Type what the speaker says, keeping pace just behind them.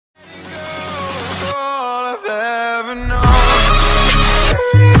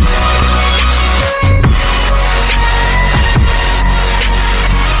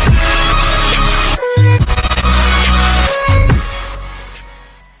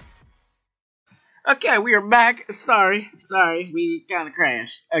Okay, we are back. Sorry, we kind of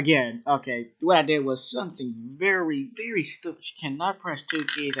crashed again. Okay, what I did was something very stupid. You cannot press two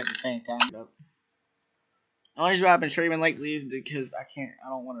keys at the same time. The only reason I've been streaming lately is because I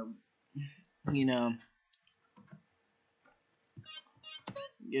don't want to,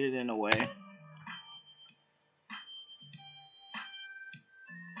 get it in the way.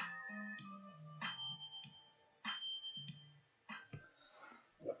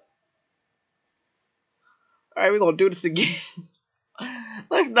 Alright, we're gonna do this again.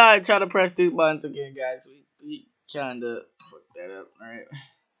 Let's not try to press two buttons again, guys. We kinda fucked that up. Alright.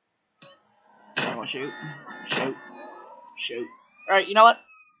 I'm gonna shoot. Alright, you know what?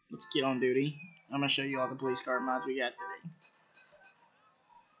 Let's get on duty. I'm gonna show you all the police car mods we got today.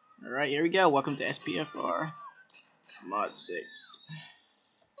 Alright, here we go. Welcome to SPFR Mod 6.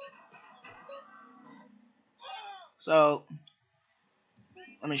 So,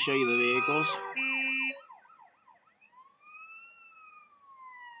 let me show you the vehicles.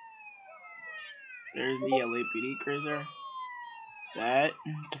 There's the LAPD cruiser. That,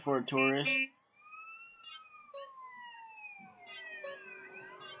 the Ford Taurus.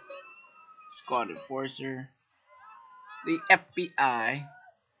 Squad Enforcer. The FBI.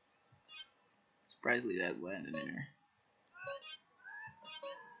 Surprisingly, that landed in there.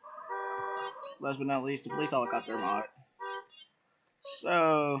 Last but not least, the police helicopter mod.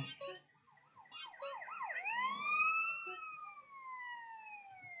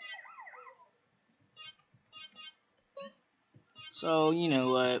 So you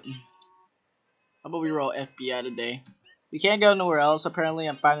know what? How about we roll FBI today? We can't go nowhere else. Apparently,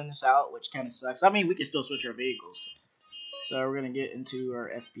 I'm finding this out, which kind of sucks. I mean, we can still switch our vehicles. So we're gonna get into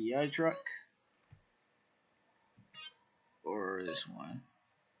our FBI truck, or this one.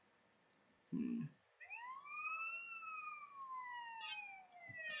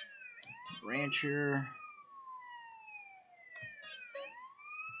 Rancher.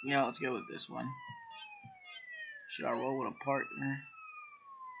 Yeah, let's go with this one. Should I roll with a partner?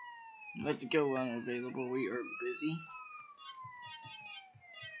 Let's go unavailable. We are busy.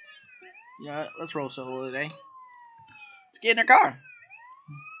 Yeah, let's roll solo today. Let's get in our car.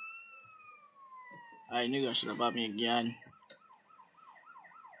 I knew I should have bought me a gun.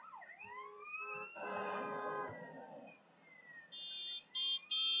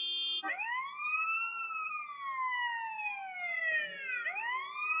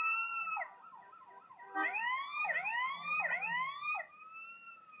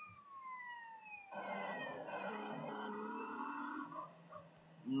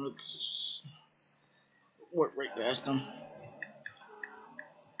 Let's work right past them.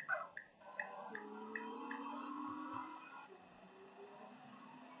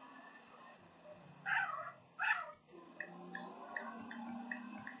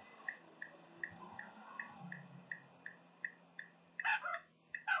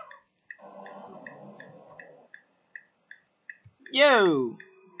 Yo!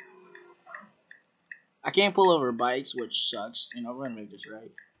 I can't pull over bikes, which sucks. You know, we're gonna make this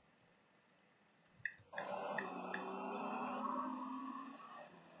right.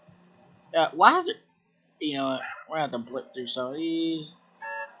 Why is it? You know what? We're gonna have to blip through some of these.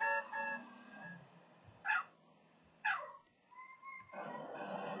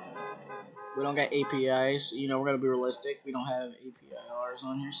 We don't got APIs. You know, we're gonna be realistic. We don't have APIRs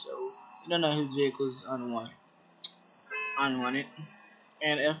on here, so we don't know whose vehicle is unwanted.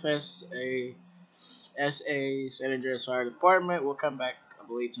 And FSA, SandAndreas Fire Department will come back, I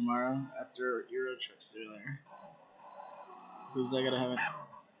believe, tomorrow after Euro trucks through there. Because I gotta have it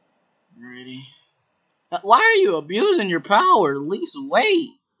ready. Why are you abusing your power? At least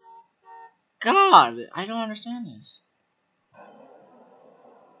wait. God, I don't understand this.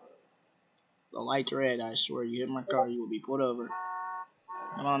 The light's red. I swear, you hit my car, you will be pulled over.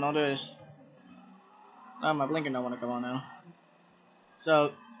 Come on, don't do this. Oh, my blinker don't want to come on now.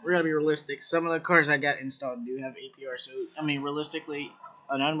 So, we're gonna be realistic. Some of the cars I got installed do have APR, so, I mean, realistically,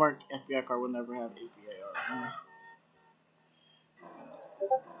 an unmarked FBI car would never have APR.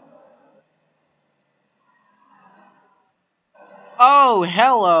 Oh,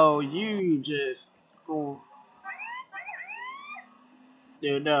 hello, you just... Cool.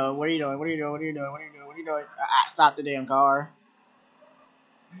 Dude, no, what are you doing? What are you doing? What are you doing? What are you doing? What are you doing? Stop the damn car.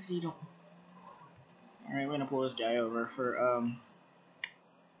 What is he doing? Alright, we're gonna pull this guy over for,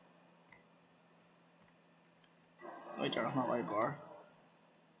 let me turn off my light bar.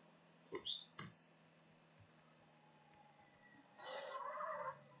 Oops.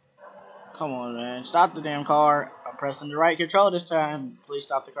 Come on, man. Stop the damn car. I'm pressing the right control this time. Please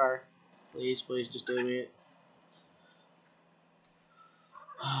stop the car. Please, just do it.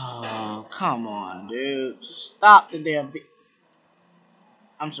 Oh, Come on, dude. Stop the damn.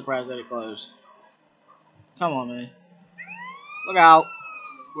 I'm surprised that it closed. Come on, man. Look out,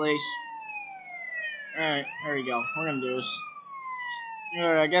 please. Alright, there we go. We're gonna do this.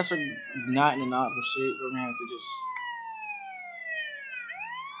 Alright, I guess we're not in a not pursuit. We're gonna have to just.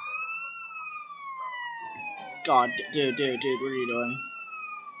 God, dude, what are you doing?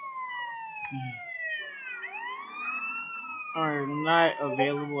 Are not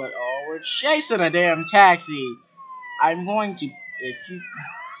available at all. We're chasing a damn taxi. I'm going to. If you.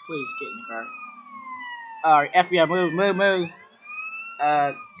 Please get in the car. Alright, FBI, move.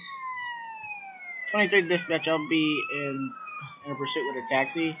 23 dispatch, I'll be in a pursuit with a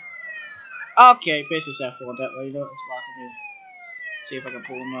taxi. Okay, basically that full that way, you know, it's locking me. See if I can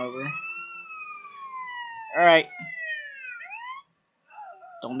pull him over. Alright.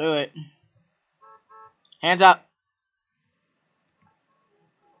 Don't do it. Hands up.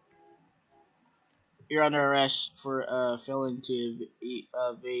 You're under arrest for failing to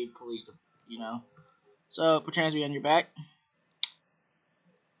evade police, you know. So put your hands behind your back.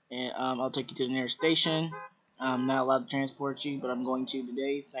 And I'll take you to the nearest station. I'm not allowed to transport you, but I'm going to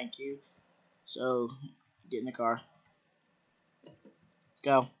today. Thank you. So get in the car.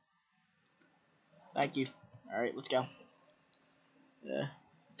 Go. Thank you. Alright, let's go. Yeah.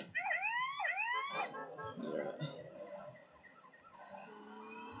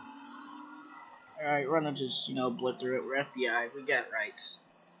 Alright, we're gonna just, you know, blip through it. We're FBI. We got rights.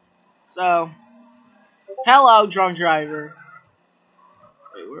 So, hello, drunk driver.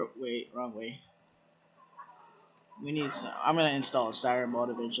 Wait, wrong way. We need some. I'm gonna install a siren mod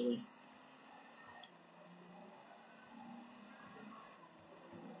eventually.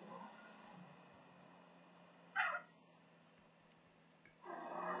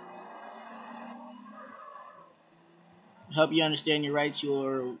 Help you understand your rights.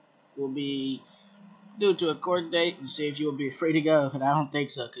 Will be due to a court date and see if you will be free to go. And I don't think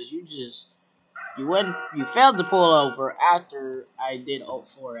so, because you failed to pull over after I did Alt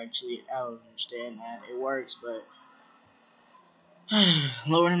 4. Actually, I don't understand that. It works, but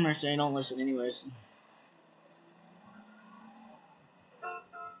Lord have mercy, I don't listen anyways.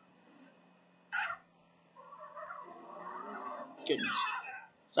 Goodness.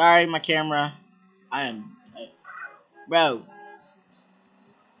 Sorry, my camera. Bro.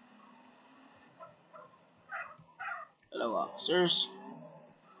 Hello, officers.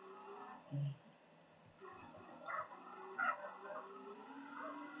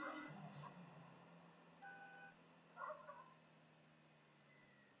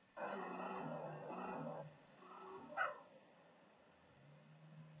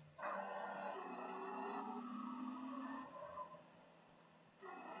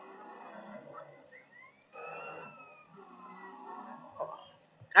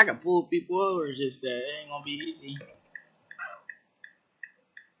 I can pull people over, it's just that it ain't gonna be easy.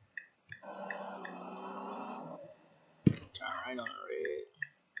 Turn right on the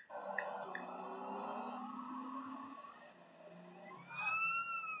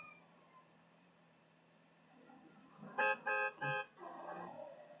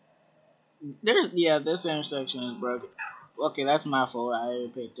red. This intersection is broken. Okay, that's my fault. I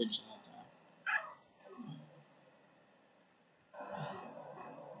didn't pay attention that time.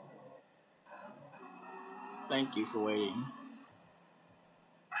 Thank you for waiting.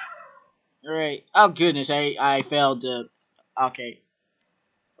 Alright. Oh goodness, I failed to. Okay.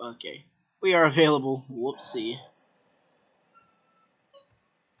 We are available. Whoopsie.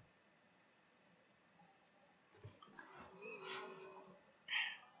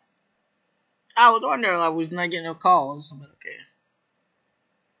 I was wondering I was not getting no calls, but okay.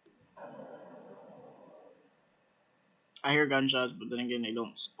 I hear gunshots, but then again, they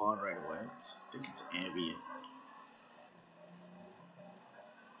don't spawn right away. I think it's ambient.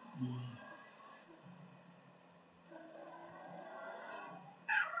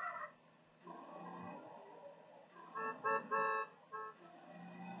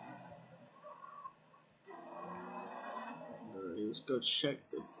 Alright, let's go check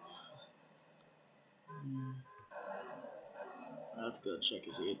the. Let's go check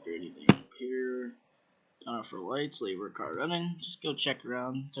and see if there's anything up here. Turn off for lights, leave our car running. Just go check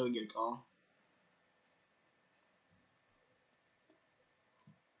around until we get a call.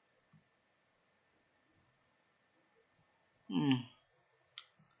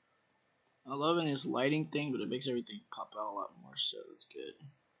 11 is lighting thing, but it makes everything pop out a lot more, so that's good.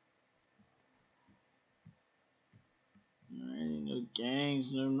 Alright, no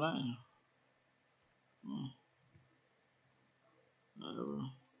gangs, no nothing. Whatever.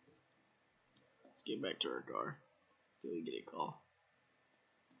 Let's get back to our car until we get a call.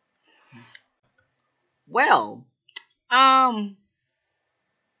 Well, son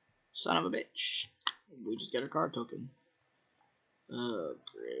of a bitch. We just got a car token. Oh,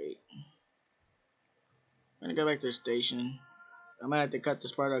 great. I'm gonna go back to the station. I might have to cut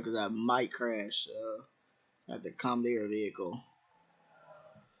this part out because I might crash, so I have to commandeer a vehicle.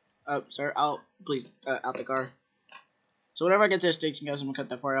 Oh, sir, please, out the car. So whenever I get to the station, guys, I'm gonna cut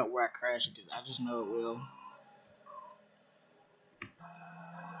that part out where I crash it, because I just know it will.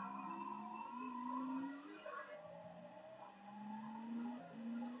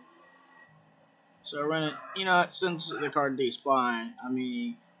 So we're gonna, you know, since the car despawned, I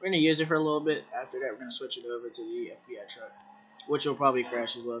mean, we're gonna use it for a little bit. After that, we're gonna switch it over to the FBI truck, which will probably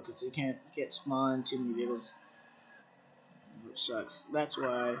crash as well, because you can't spawn too many vehicles, which sucks. That's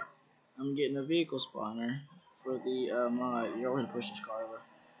why I'm getting a vehicle spawner for the mod. You're gonna push this car over.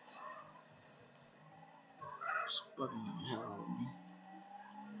 It's fucking hell out of me.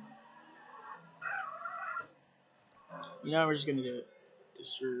 You know, we're just gonna do it.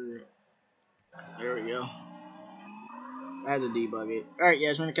 There we go. I had to debug it. Alright,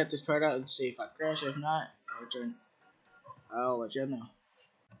 guys, we're gonna cut this part out and see if I crash. If not, I'll let you know.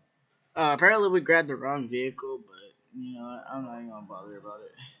 Apparently we grabbed the wrong vehicle, but you know what? I'm not even gonna bother about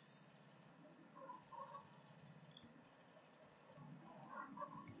it.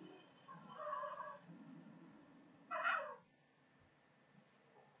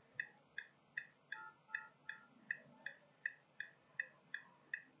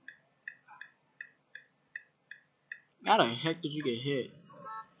 How the heck did you get hit?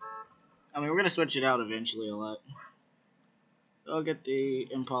 I mean, we're gonna switch it out eventually a lot. I'll get the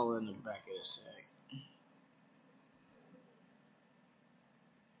Impala in the back of a sec.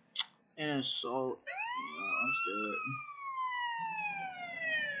 And assault. Yeah, let's do it.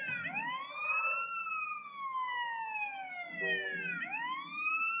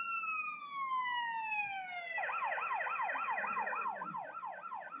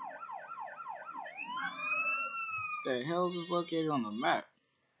 The hell is this located on the map?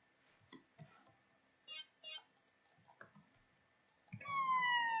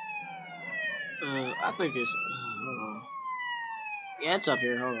 I think it's. Hold on. Yeah, it's up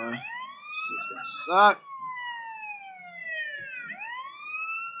here. Hold on. This is gonna suck.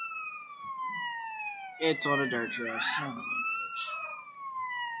 It's on a dirt track. Son of a bitch.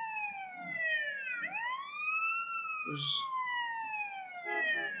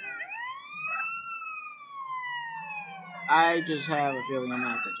 I just have a feeling I'm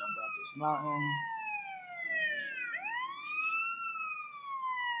gonna have to jump out this mountain.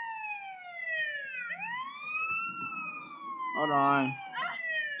 Hold on.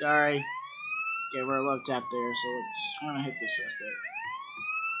 Sorry. Gave her a love tap there, so let's try to hit this suspect.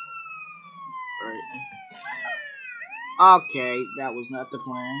 Right. Okay, that was not the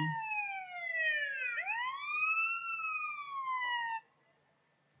plan.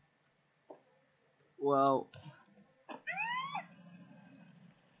 Well.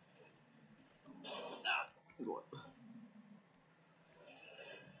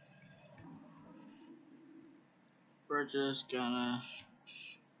 We're just gonna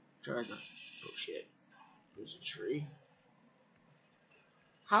try to. Oh shit. There's a tree.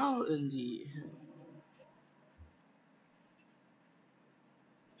 How in the.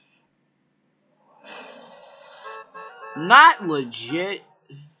 Not legit.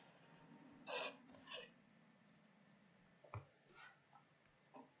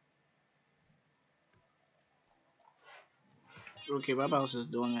 Okay, my mouse is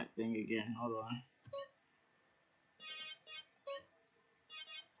doing that thing again. Hold on.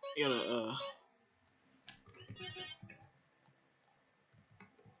 You gotta,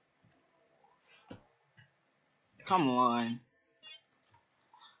 come on.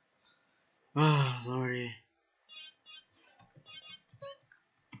 Oh, lordy.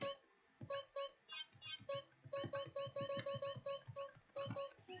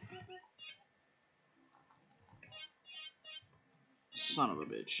 Son of a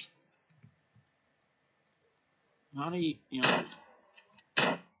bitch. How do you know?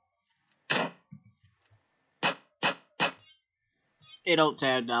 It don't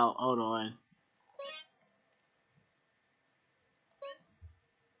tabbed out. Hold on.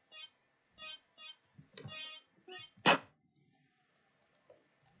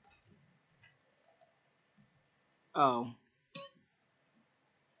 Oh.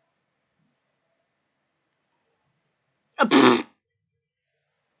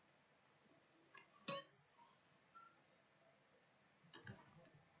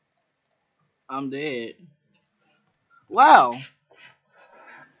 I'm dead. Wow.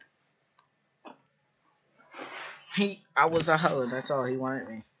 I was a hoe. That's all he wanted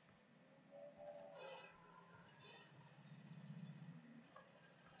me.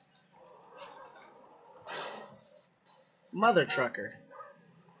 Mother trucker.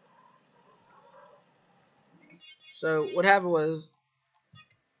 So what happened was,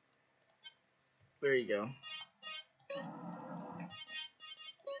 there you go.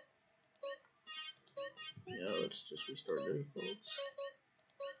 Yeah, let's just restart the defaults.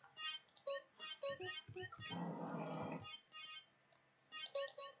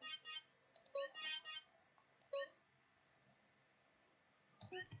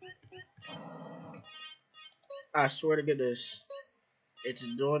 I swear to goodness, it's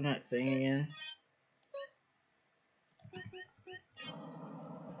doing that thing again.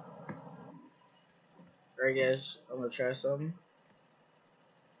 Alright guys, I'm gonna try something.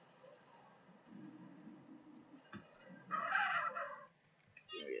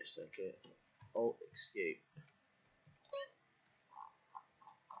 Give me a second. Alt escape.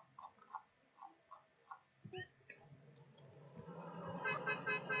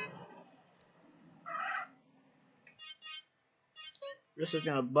 This is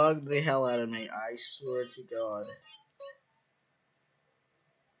gonna bug the hell out of me, I swear to God.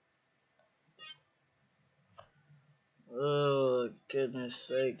 Oh, goodness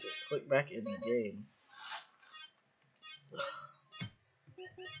sake, just click back in the game.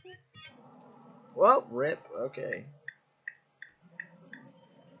 Well, rip, okay.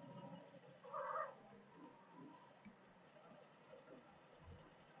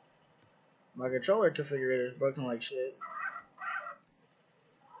 My controller configurator is broken like shit.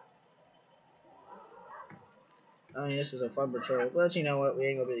 I mean, this is a fun patrol, but you know what? We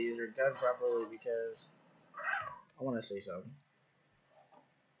ain't gonna be able to use our gun properly because I want to say something.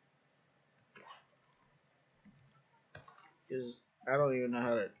 Because I don't even know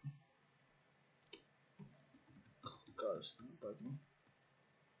how to. God, it's bugging.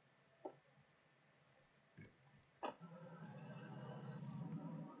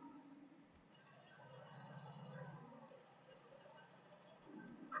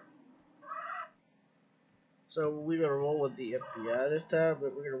 So we're gonna roll with the FBI this time,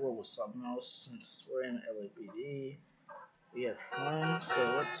 but we're gonna roll with something else since we're in LAPD. We have fun,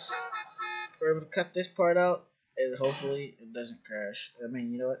 so we're able to cut this part out, and hopefully it doesn't crash. I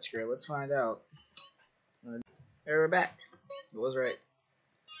mean, you know what? Screw it. Let's find out. Here we're back. It was right.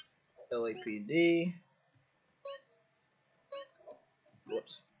 LAPD.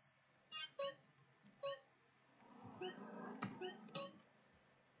 Whoops.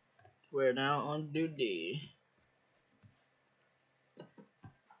 We're now on duty.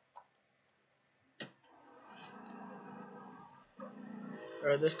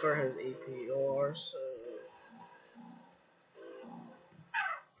 Alright, this car has APR, so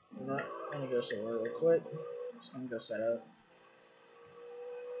I'm gonna go somewhere real quick. Just gonna go set up.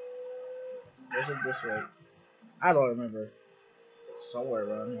 Where's it this way? I don't remember. It's somewhere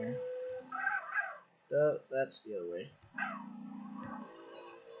around here. That's the other way.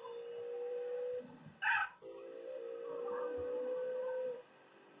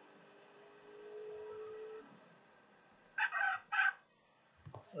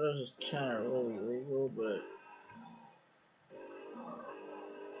 This is kind of really illegal, but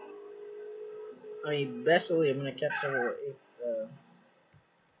I mean, best believe I'm gonna catch several.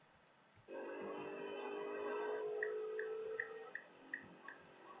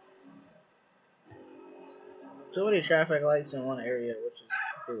 Too many traffic lights in one area, which is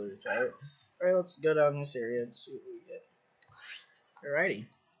really retarded. Alright, let's go down this area and see what we get. Alrighty.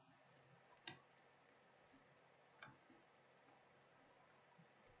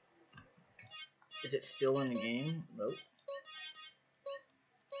 Is it still in the game? Nope.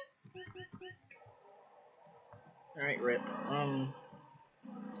 Alright, rip.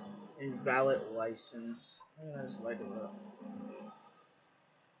 Invalid license. Let's light it up.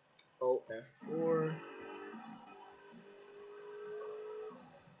 Alt F4.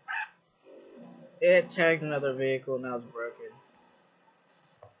 It tagged another vehicle, now it's broken.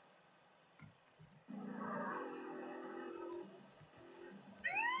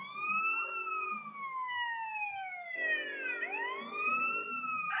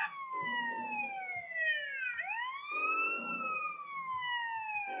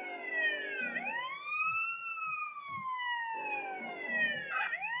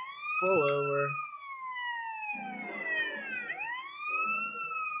 Pull over.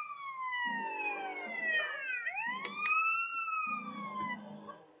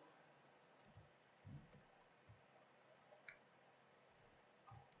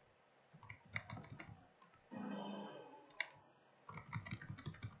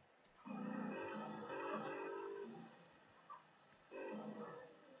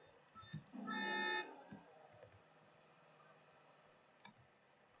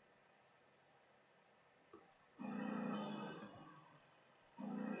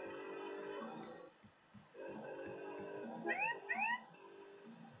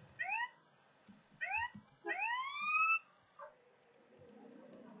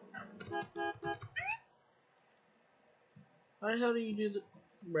 Why the hell do you do the...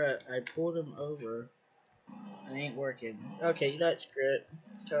 Bruh, I pulled him over. It ain't working. Okay, that's great.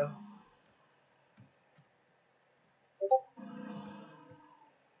 So...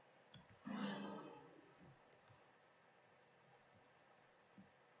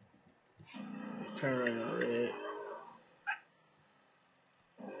 Turn right on red.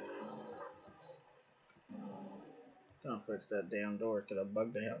 Don't fix that damn door, cause I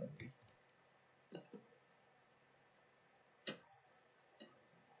bugged the hell out of me.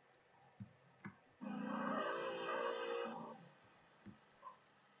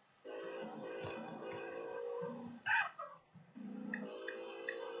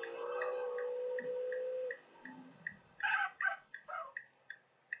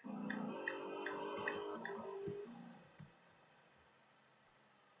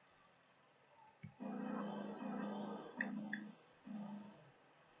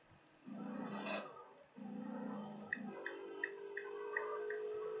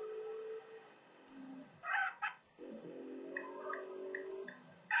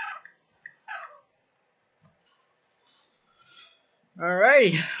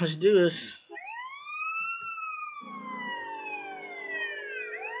 Alrighty, let's do this.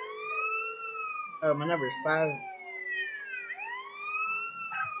 Oh, my number is 5.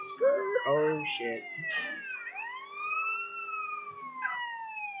 Oh shit.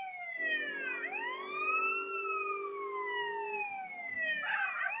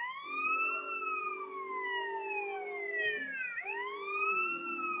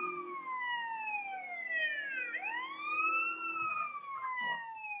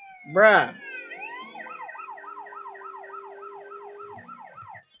 Bruh.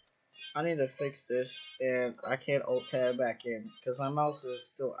 I need to fix this, and I can't alt tab back in because my mouse is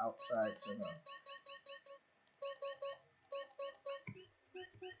still outside. So no.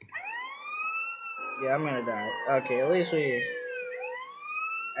 Yeah, I'm gonna die. Okay, at least we.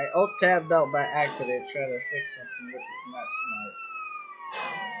 I alt tabbed out by accident trying to fix something which was not smart.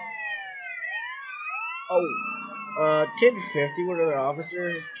 Oh, 1050. What are the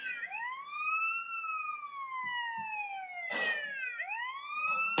officers?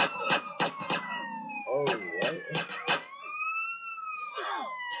 Oh, what?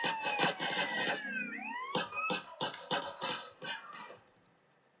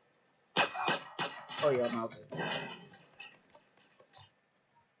 Oh yeah, I'm out there.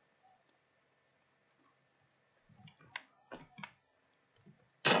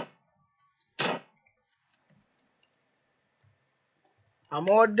 I'm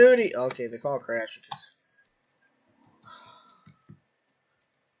on duty. Okay, the call crashed.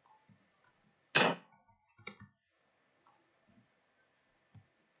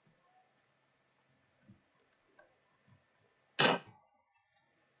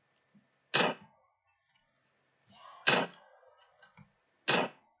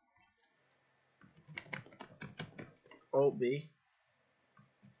 OB.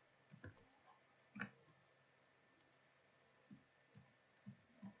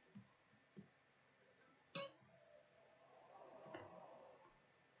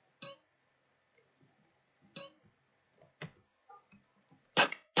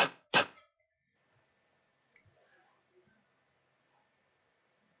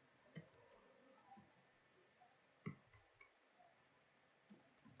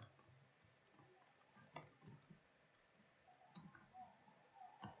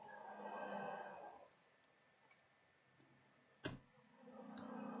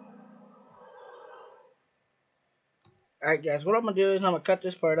 Alright guys, what I'm going to do is I'm going to cut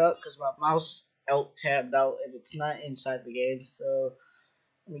this part out because my mouse tabbed out and it's not inside the game. So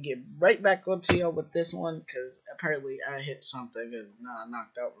let me get right back onto y'all with this one because apparently I hit something and now I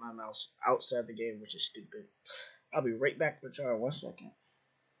knocked out my mouse outside the game, which is stupid. I'll be right back with y'all in 1 second.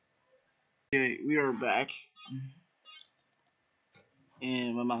 Okay, we are back.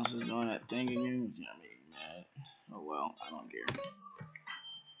 And my mouse is doing that thing again, which got me mad. Oh well, I don't care.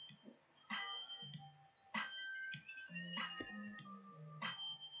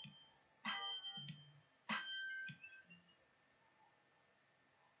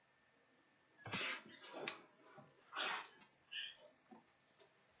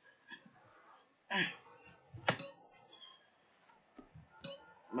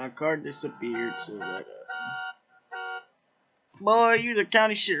 My car disappeared, so like, boy, you the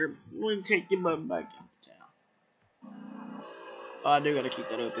county sheriff. Let me take your butt back into town. Oh, I do gotta keep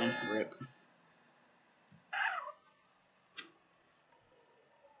that open. Rip.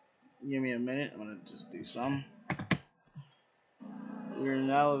 Give me a minute. I'm gonna just do some. We are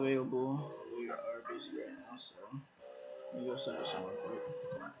now available. We are busy right now, so let me go set up some real quick.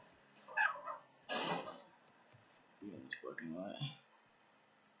 Yeah, this parking lot.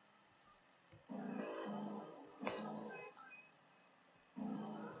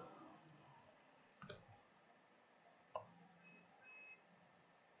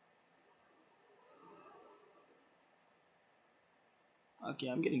 Okay,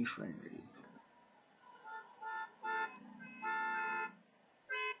 I'm getting frame ready.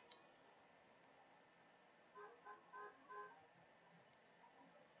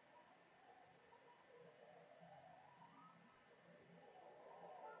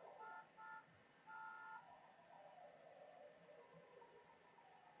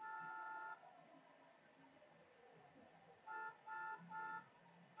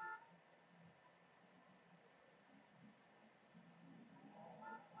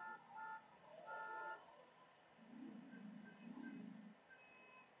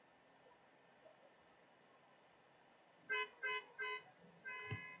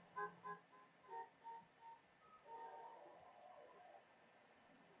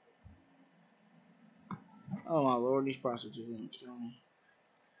 Oh my lord, these prostitutes are gonna kill me.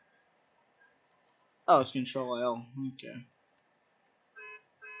 Oh, it's Control L. Okay.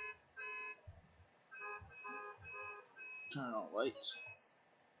 Turn on lights.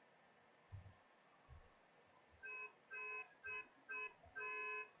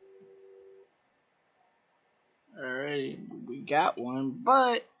 Alrighty, we got one,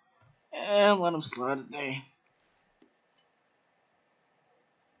 but let him slide today.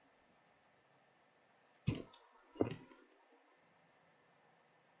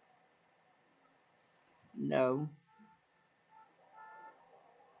 No.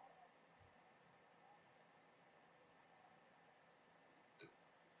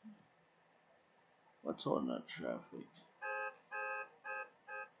 What's holding up traffic?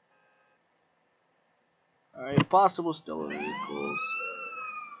 Alright, possible stolen vehicles.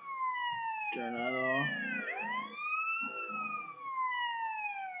 Turn that off.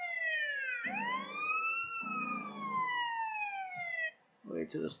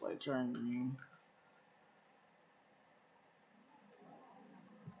 Wait till this light turns green.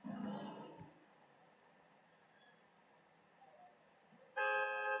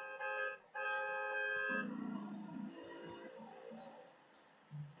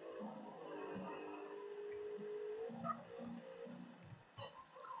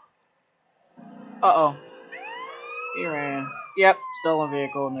 Uh oh. He ran. Yep, stolen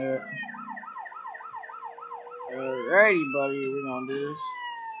vehicle, knew it. Alrighty, buddy, we're gonna do this.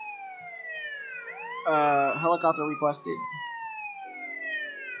 Helicopter requested.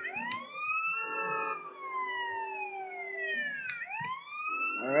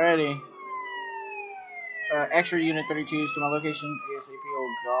 Alrighty. Extra unit 32s to my location ASAP.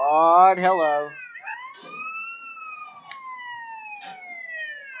 Oh god, hello.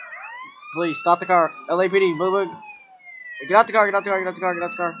 Please, stop the car. LAPD, boo boo. Get out the car, get out the car, get out the car, get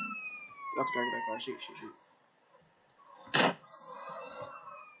out the car. Get out the car, get out the car. Shoot, shoot, shoot.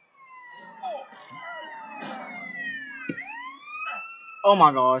 Oh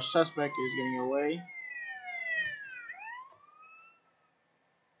my gosh, suspect is getting away.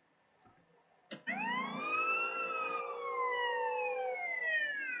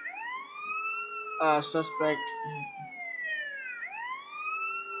 Suspect.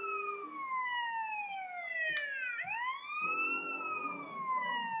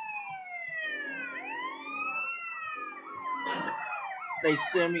 They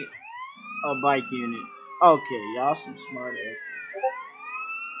sent me a bike unit. Okay, y'all some smart asses.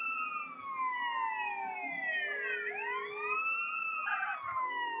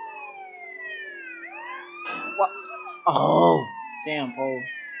 What? Oh, damn pole.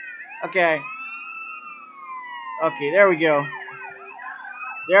 Okay. Okay, there we go.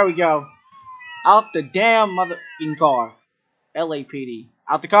 There we go. Out the damn motherfucking car. LAPD.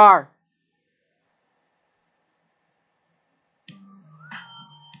 Out the car.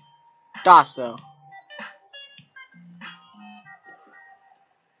 Das though.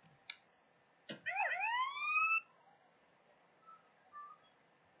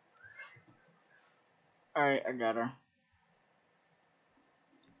 Alright, I got her.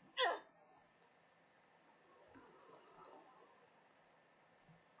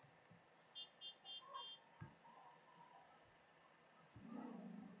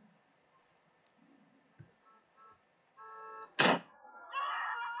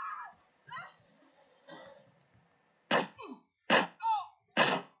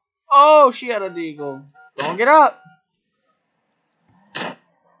 Oh, she had a deagle. Don't get up.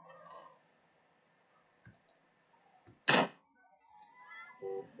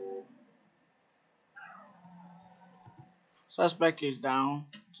 Suspect is down.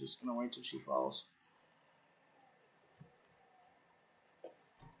 Just gonna wait till she falls.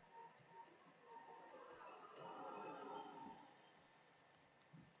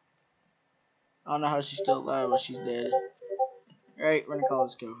 I don't know how she's still alive, but she's dead. Alright, we're gonna call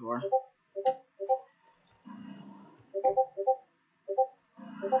this code for her.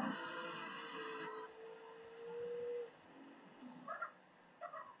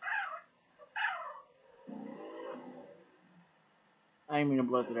 I didn't mean to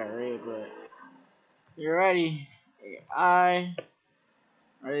blow through that red, but you're ready. AI,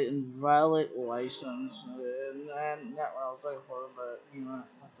 right, and violet license, and not what I was looking for, but you know,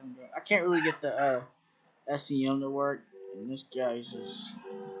 nothing good. I can't really get the SEM to work, and this guy's just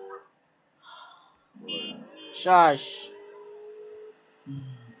shush.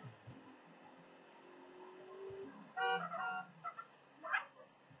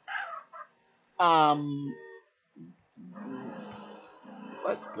 Um,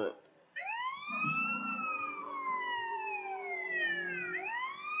 what the?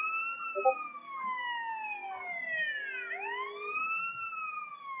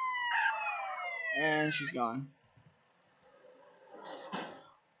 And she's gone.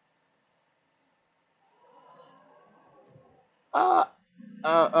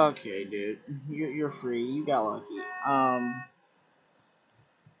 Okay, dude. You're free. You got lucky.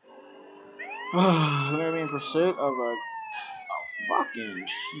 We're gonna be in pursuit of a fucking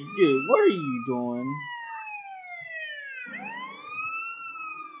dude. What are you doing?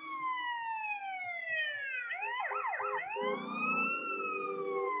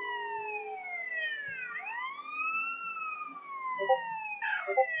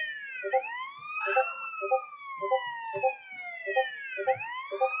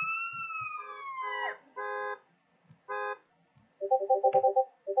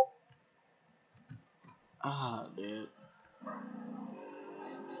 Ah, dude.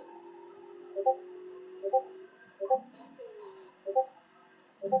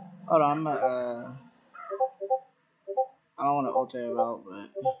 Hold on, I don't want to ult it out, but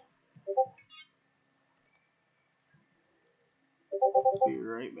I'll be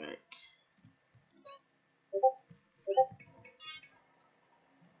right back.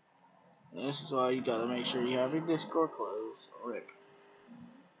 This is why you gotta make sure you have your Discord closed. Rip.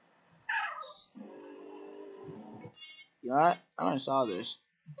 You know what? I already saw this.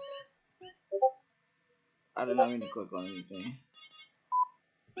 I did not mean to click on anything.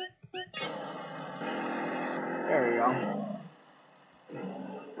 There we go.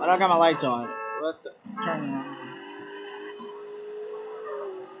 But I got my lights on. What the? Turn it on.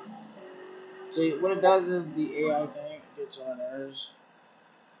 See, what it does is the AI thing gets on nerves.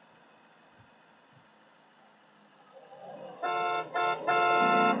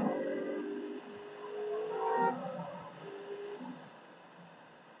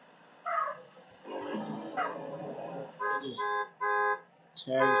 It just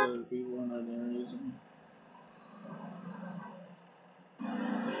tags other people and other reason.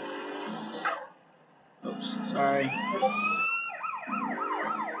 Oops, sorry.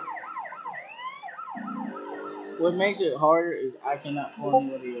 What makes it harder is I cannot pull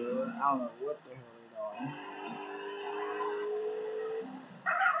anybody over. I don't know what the hell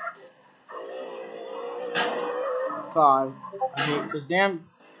they're doing. 5. Okay, because damn,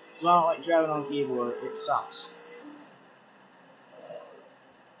 I don't like driving on keyboard. It sucks.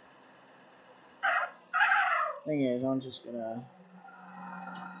 Thing is, I'm just gonna.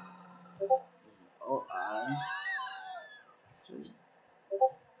 Oh,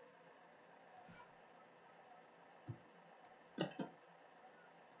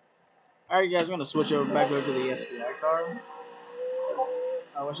 Alright, guys, I'm gonna switch over back over to the FBI car.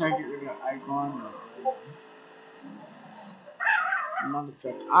 I wish I could get rid of the icon. I'm on the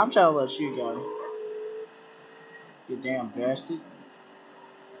truck. I'm trying to let you go. You damn bastard.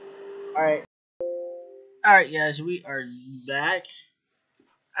 Alright. Alright, guys, we are back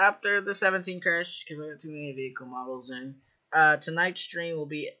after the 17 crash because I got too many vehicle models in. Tonight's stream will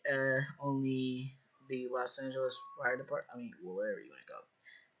be only the Los Angeles Fire Department. I mean, whatever you want to call it.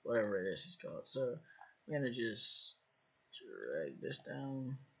 Whatever it is called. So, I'm going to just drag this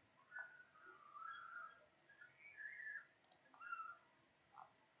down.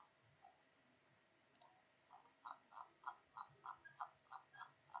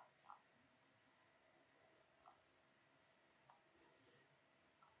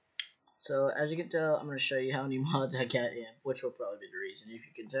 So, as you can tell, I'm going to show you how many mods I got in, which will probably be the reason. If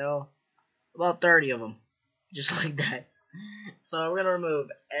you can tell, about 30 of them. Just like that. So, we're going to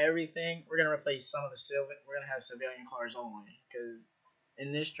remove everything. We're going to replace some of the we're going to have civilian cars only. Because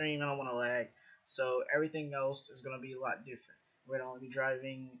in this stream, I don't want to lag. So, everything else is going to be a lot different. We're going to only be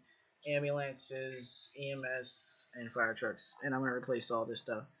driving ambulances, EMS, and fire trucks. And I'm going to replace all this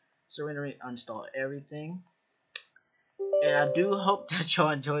stuff. So, we're going to uninstall everything. And I do hope that y'all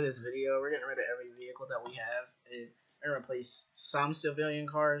enjoy this video. We're getting rid of every vehicle that we have. And we're going to replace some civilian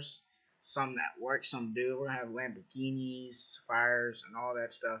cars, some that work, some do. We're going to have Lamborghinis, fires, and all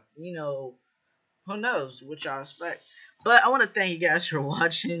that stuff. You know, who knows what y'all expect. But I want to thank you guys for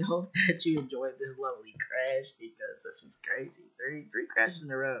watching. Hope that you enjoyed this lovely crash, because this is crazy. Three crashes in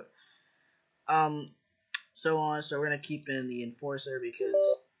a row. So we're going to keep in the Enforcer because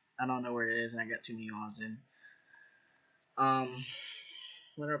I don't know where it is and I got too many odds in. I'm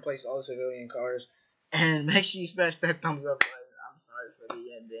gonna replace all the civilian cars, and make sure you smash that thumbs up button. I'm sorry for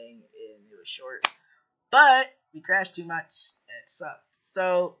the ending, and it was short, but we crashed too much. It sucked.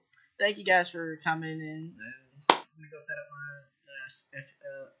 So thank you guys for coming in. And I'm gonna go set up my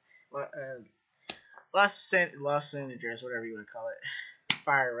Los Angeles, whatever you want to call it,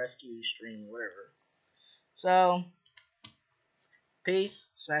 fire rescue stream, whatever. So peace.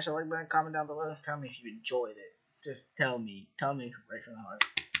 Smash the like button. Comment down below. Tell me if you enjoyed it. Just tell me right from the heart.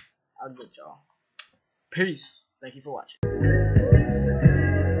 I'll get y'all. Peace. Thank you for watching.